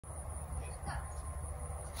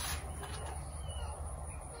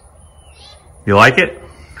You like it?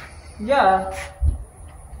 Yeah.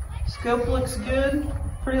 Scope looks good.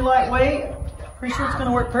 Pretty lightweight. Pretty sure it's going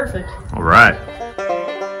to work perfect. All right.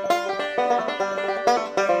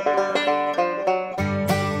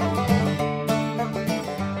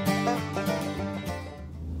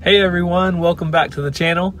 Hey everyone, welcome back to the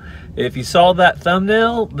channel. If you saw that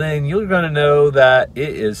thumbnail, then you're going to know that it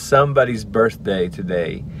is somebody's birthday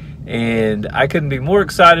today. And I couldn't be more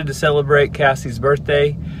excited to celebrate Cassie's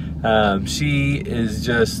birthday. She is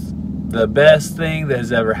just the best thing that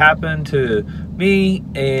has ever happened to me,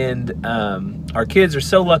 and our kids are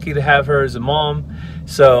so lucky to have her as a mom.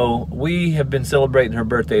 So we have been celebrating her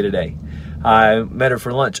birthday today. I met her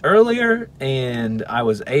for lunch earlier, and I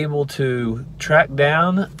was able to track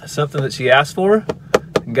down something that she asked for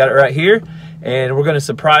and got it right here. And we're going to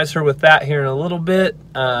surprise her with that here in a little bit.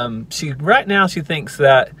 Right now she thinks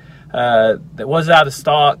that that was out of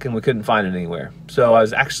stock and we couldn't find it anywhere. So I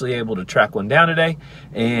was actually able to track one down today,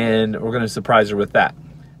 and we're going to surprise her with that.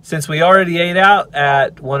 Since we already ate out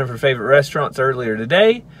at one of her favorite restaurants earlier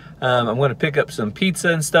today, I'm going to pick up some pizza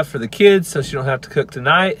and stuff for the kids so she don't have to cook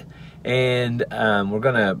tonight. And we're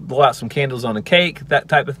gonna blow out some candles on a cake, that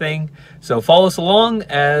type of thing. So follow us along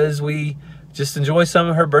as we just enjoy some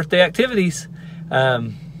of her birthday activities.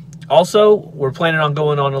 Also, we're planning on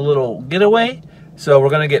going on a little getaway, so we're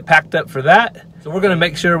gonna get packed up for that. So we're gonna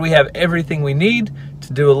make sure we have everything we need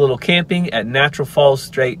to do a little camping at Natural Falls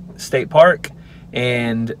State Park,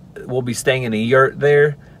 and we'll be staying in a yurt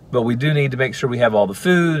there, but we do need to make sure we have all the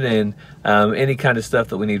food and any kind of stuff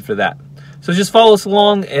that we need for that. So just follow us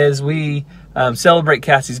along as we celebrate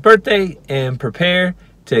Cassie's birthday and prepare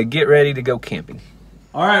to get ready to go camping.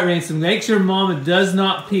 All right, Ransom, make sure Mama does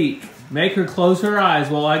not peek. Make her close her eyes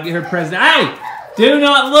while I get her present. Hey, do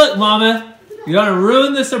not look, Mama. You're gonna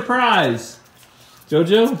ruin the surprise.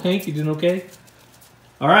 Jojo, Hank, you doing okay?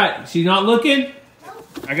 All right, she's not looking?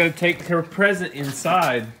 I gotta take her present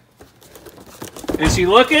inside. Is she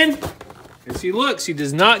looking? If she looks, she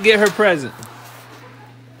does not get her present.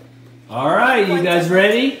 All right, you guys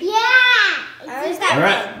ready? Yeah. All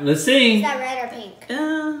right, let's sing. Is that red or pink?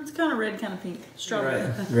 It's kind of red, kind of pink. Strawberry.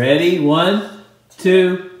 Right. Ready? 1,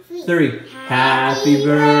 2, 3. Happy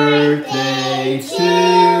birthday to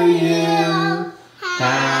you.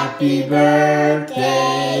 Happy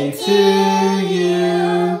birthday to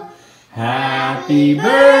you. Happy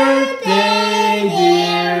birthday,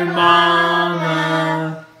 dear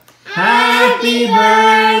Mama. Happy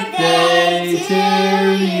birthday to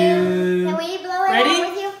you. Ready?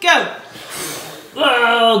 Go!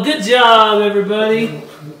 Oh, good job, everybody.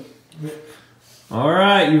 All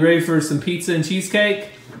right, you ready for some pizza and cheesecake?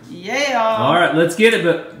 Yeah. All right, let's get it.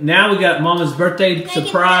 But now we got Mama's birthday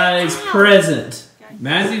surprise present.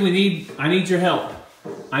 Mazzy, I need your help.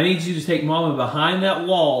 I need you to take Mama behind that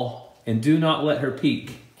wall and do not let her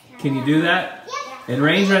peek. Can you do that? And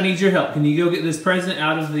Ranger, I need your help. Can you go get this present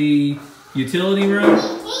out of the utility room?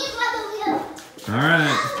 All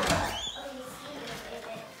right.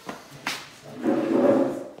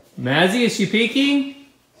 Mazzy, is she peeking?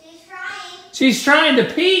 She's trying. She's trying to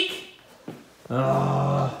peek?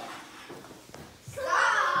 Oh.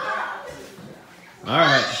 All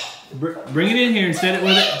right. Bring it in here and set it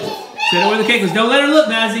where the cake was. Don't let her look,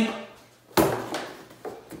 Mazzy.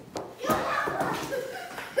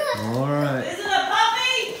 All right. Is it a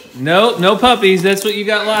puppy? No, no puppies. That's what you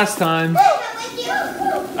got last time.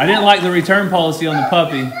 I didn't like the return policy on the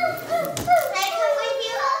puppy.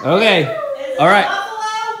 Okay. All right.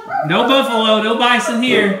 No buffalo, no bison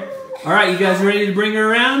here. All right, you guys ready to bring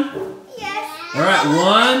her around? Yes. All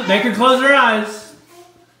right, 1, make her close her eyes.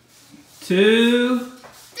 2,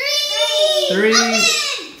 3.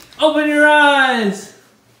 Open your eyes.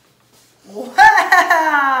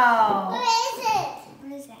 Wow. What is it?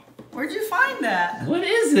 What is that? Where'd you find that? What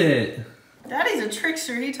is it? Daddy's a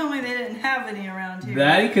trickster. He told me they didn't have any around here.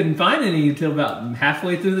 Daddy couldn't find any until about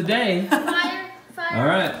halfway through the day. Fire. All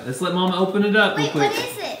right, let's let Mama open it up real Wait, quick. what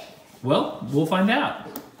is it? Well, we'll find out.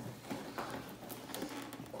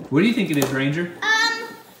 What do you think it is, Ranger?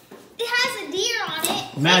 It has a deer on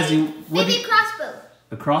it. Mazzy, what maybe a crossbow.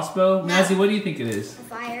 A crossbow? No. Mazzy, what do you think it is? A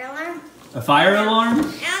fire alarm. A fire alarm? I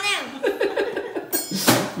don't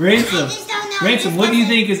know. Ransom, I just don't know. Ransom, what do you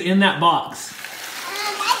think is in that box?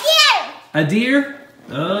 A deer. A deer?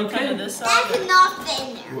 Kind of Okay. this That side. could not fit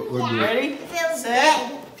in there. We're good. Ready? It feels Set.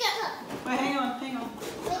 big. Wait, hang on, hang on.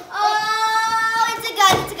 Oh, it's a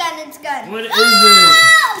gun, it's a gun, it's a gun. What is Oh!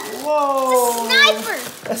 Whoa. It's a sniper.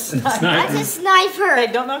 A sniper. Sniper. That's a sniper. Hey,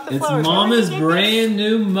 don't knock the It's flowers. Mama's brand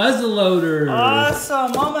new muzzleloader.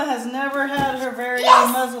 Awesome. Mama has never had her very Yes,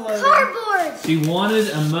 own muzzleloader. cardboard. She wanted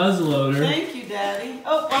a muzzleloader. Thank you, Daddy.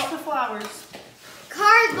 Oh, watch the flowers.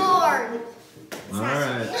 Cardboard. All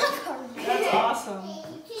right. That's awesome.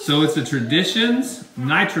 So it's the Traditions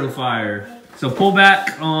NitroFire. So pull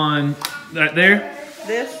back on right there.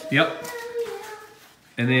 This? Yep.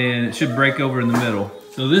 And then it should break over in the middle.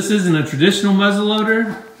 So this isn't a traditional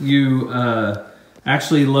muzzleloader. You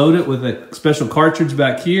actually load it with a special cartridge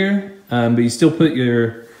back here, but you still put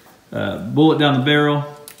your bullet down the barrel,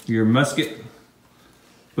 your musket.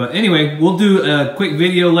 But anyway, we'll do a quick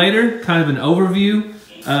video later, kind of an overview,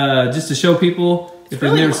 just to show people if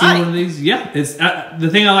they've never seen one of these. Yeah, it's the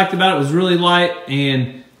thing I liked about it was really light,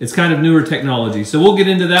 and it's kind of newer technology. So we'll get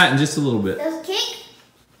into that in just a little bit. Does it kick?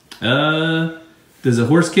 Does a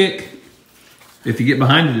horse kick? If you get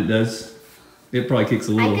behind it, it does. It probably kicks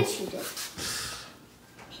a little. I could shoot it.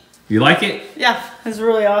 You like it? Yeah, it's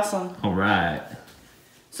really awesome. All right.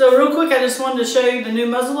 So real quick, I just wanted to show you the new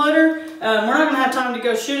muzzleloader. We're not going to have time to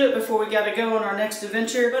go shoot it before we got to go on our next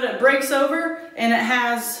adventure, but it breaks over and it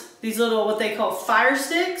has these little, what they call fire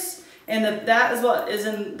sticks, and that is what is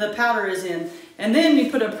in the powder is in. And then you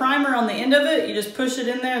put a primer on the end of it. You just push it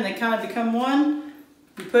in there and they kind of become one.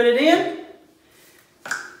 You put it in,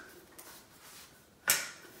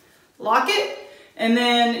 lock it, and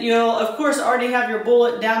then you'll of course already have your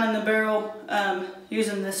bullet down in the barrel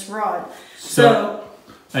using this rod. So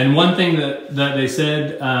and one thing that they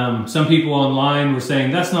said, some people online were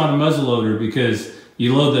saying that's not a muzzleloader because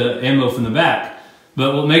you load the ammo from the back.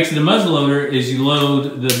 But what makes it a muzzleloader is you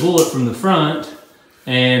load the bullet from the front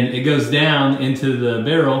and it goes down into the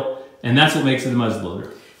barrel, and that's what makes it a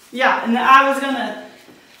muzzleloader. Yeah, and I was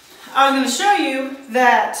gonna show you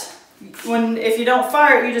that if you don't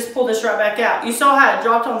fire it, you just pull this right back out. You saw how it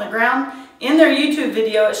dropped on the ground. In their YouTube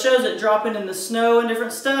video, it shows it dropping in the snow and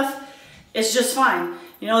different stuff. It's just fine.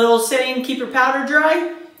 You know the old saying, keep your powder dry?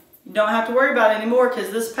 You don't have to worry about it anymore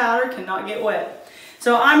because this powder cannot get wet.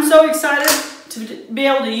 So I'm so excited to be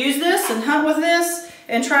able to use this and hunt with this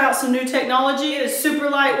and try out some new technology. It is super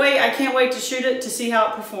lightweight. I can't wait to shoot it to see how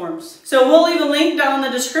it performs. So we'll leave a link down in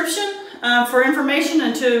the description for information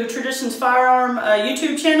and to Traditions Firearm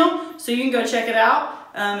YouTube channel, so you can go check it out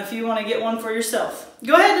if you want to get one for yourself.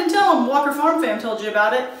 Go ahead and tell them Walker Farm Fam told you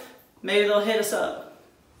about it. Maybe they'll hit us up.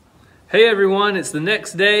 Hey everyone, it's the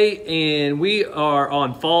next day and we are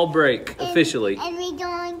on fall break officially. And we're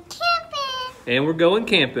going camping. And we're going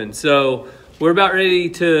camping. So we're about ready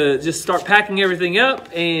to just start packing everything up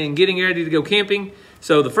and getting ready to go camping.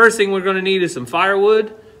 So the first thing we're gonna need is some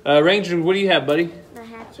firewood. Ranger, what do you have, buddy? The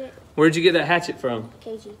hatchet. Where'd you get that hatchet from?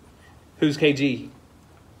 KG. Who's KG?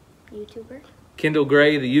 YouTuber. Kendall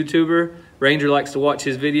Gray, the YouTuber. Ranger likes to watch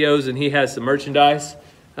his videos and he has some merchandise.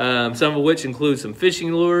 Some of which include some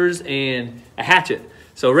fishing lures and a hatchet.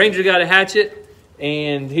 So Ranger got a hatchet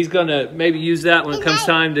and he's gonna maybe use that when it comes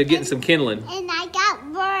time to getting some kindling. And I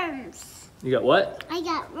got worms. You got what? I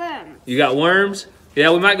got worms. You got worms? Yeah,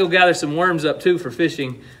 we might go gather some worms up too for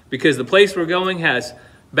fishing because the place we're going has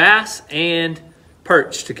bass and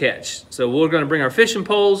perch to catch. So we're gonna bring our fishing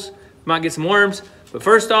poles, might get some worms, but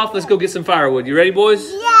first off, let's go get some firewood. You ready,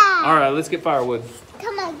 boys? Yeah. All right, let's get firewood.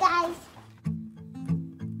 Come on, guys.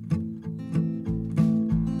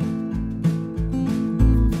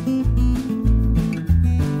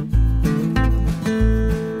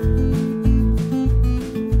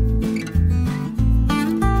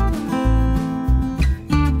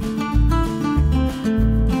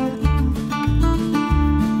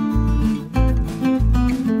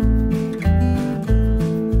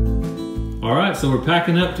 So we're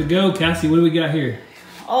packing up to go. Cassie, what do we got here?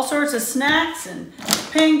 All sorts of snacks and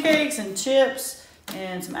pancakes and chips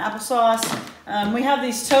and some applesauce. We have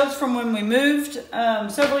these totes from when we moved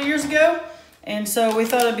several years ago, and so we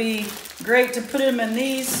thought it'd be great to put them in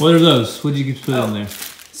these. What are those? What did you put in there?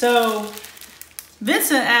 So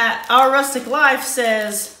Vincent at Our Rustic Life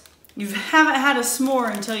says you haven't had a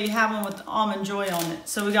s'more until you have one with Almond Joy on it.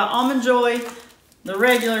 So we got Almond Joy, the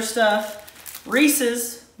regular stuff,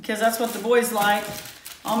 Reese's, because that's what the boys like.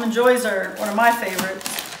 Almond Joys are one of my favorites.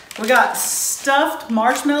 We got stuffed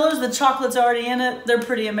marshmallows. The chocolate's already in it. They're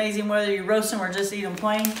pretty amazing whether you roast them or just eat them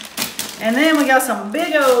plain. And then we got some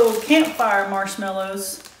big old campfire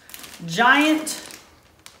marshmallows. Giant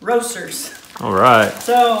roasters. All right.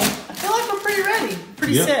 So I feel like we're pretty ready.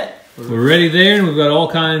 Pretty set. We're ready there, and we've got all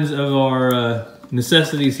kinds of our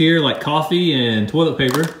necessities here, like coffee and toilet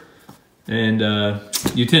paper and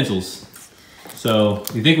utensils. So,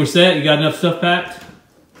 you think we're set? You got enough stuff packed?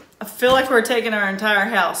 I feel like we're taking our entire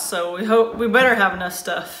house, so we better have enough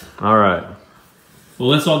stuff. All right. Well,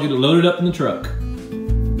 let's all get it loaded up in the truck.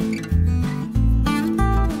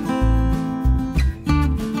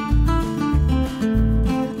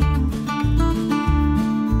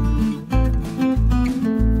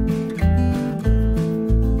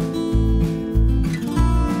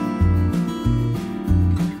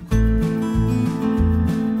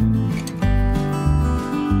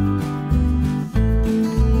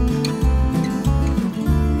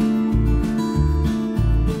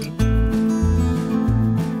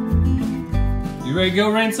 ready to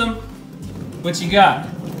go, Ransom? What you got?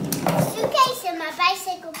 Suitcase and my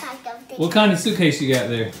bicycle packed up there. What kind of suitcase you got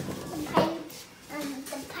there?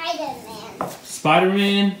 The Spider-Man.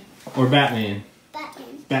 Spider-Man or Batman?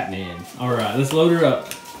 Batman. Batman. All right, let's load her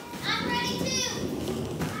up. I'm ready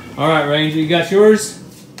too. All right, Ranger, you got yours?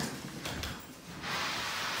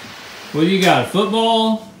 What do you got? A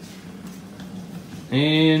football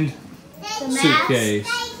and suitcase.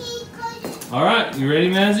 All right, you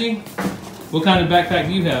ready, Mazzy? What kind of backpack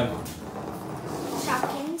do you have?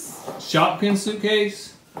 Shopkins. Shopkins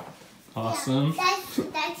suitcase. Awesome. Yeah,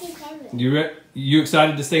 that's your favorite. You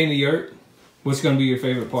excited to stay in the yurt? What's going to be your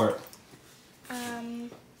favorite part?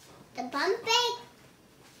 The bumping?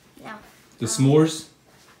 No. The s'mores?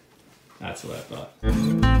 That's what I thought.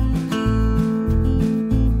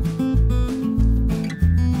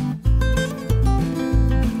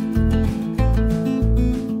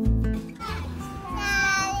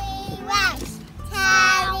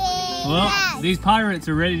 Well, these pirates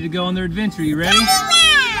are ready to go on their adventure. You ready?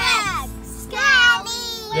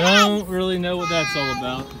 Don't really know what that's all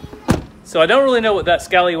about. So I don't really know what that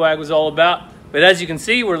scallywag was all about, but as you can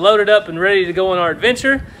see, we're loaded up and ready to go on our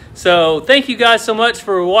adventure. So thank you guys so much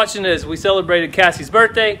for watching as we celebrated Cassie's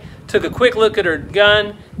birthday, took a quick look at her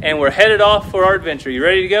gun, and we're headed off for our adventure. You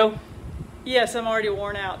ready to go? Yes, I'm already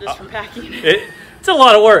worn out just from packing. It's a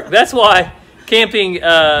lot of work. That's why camping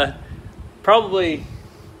probably...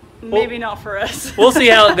 Maybe not for us. We'll see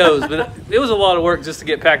how it goes, but it was a lot of work just to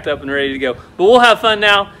get packed up and ready to go. But we'll have fun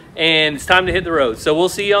now, and it's time to hit the road. So we'll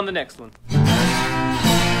see you on the next one.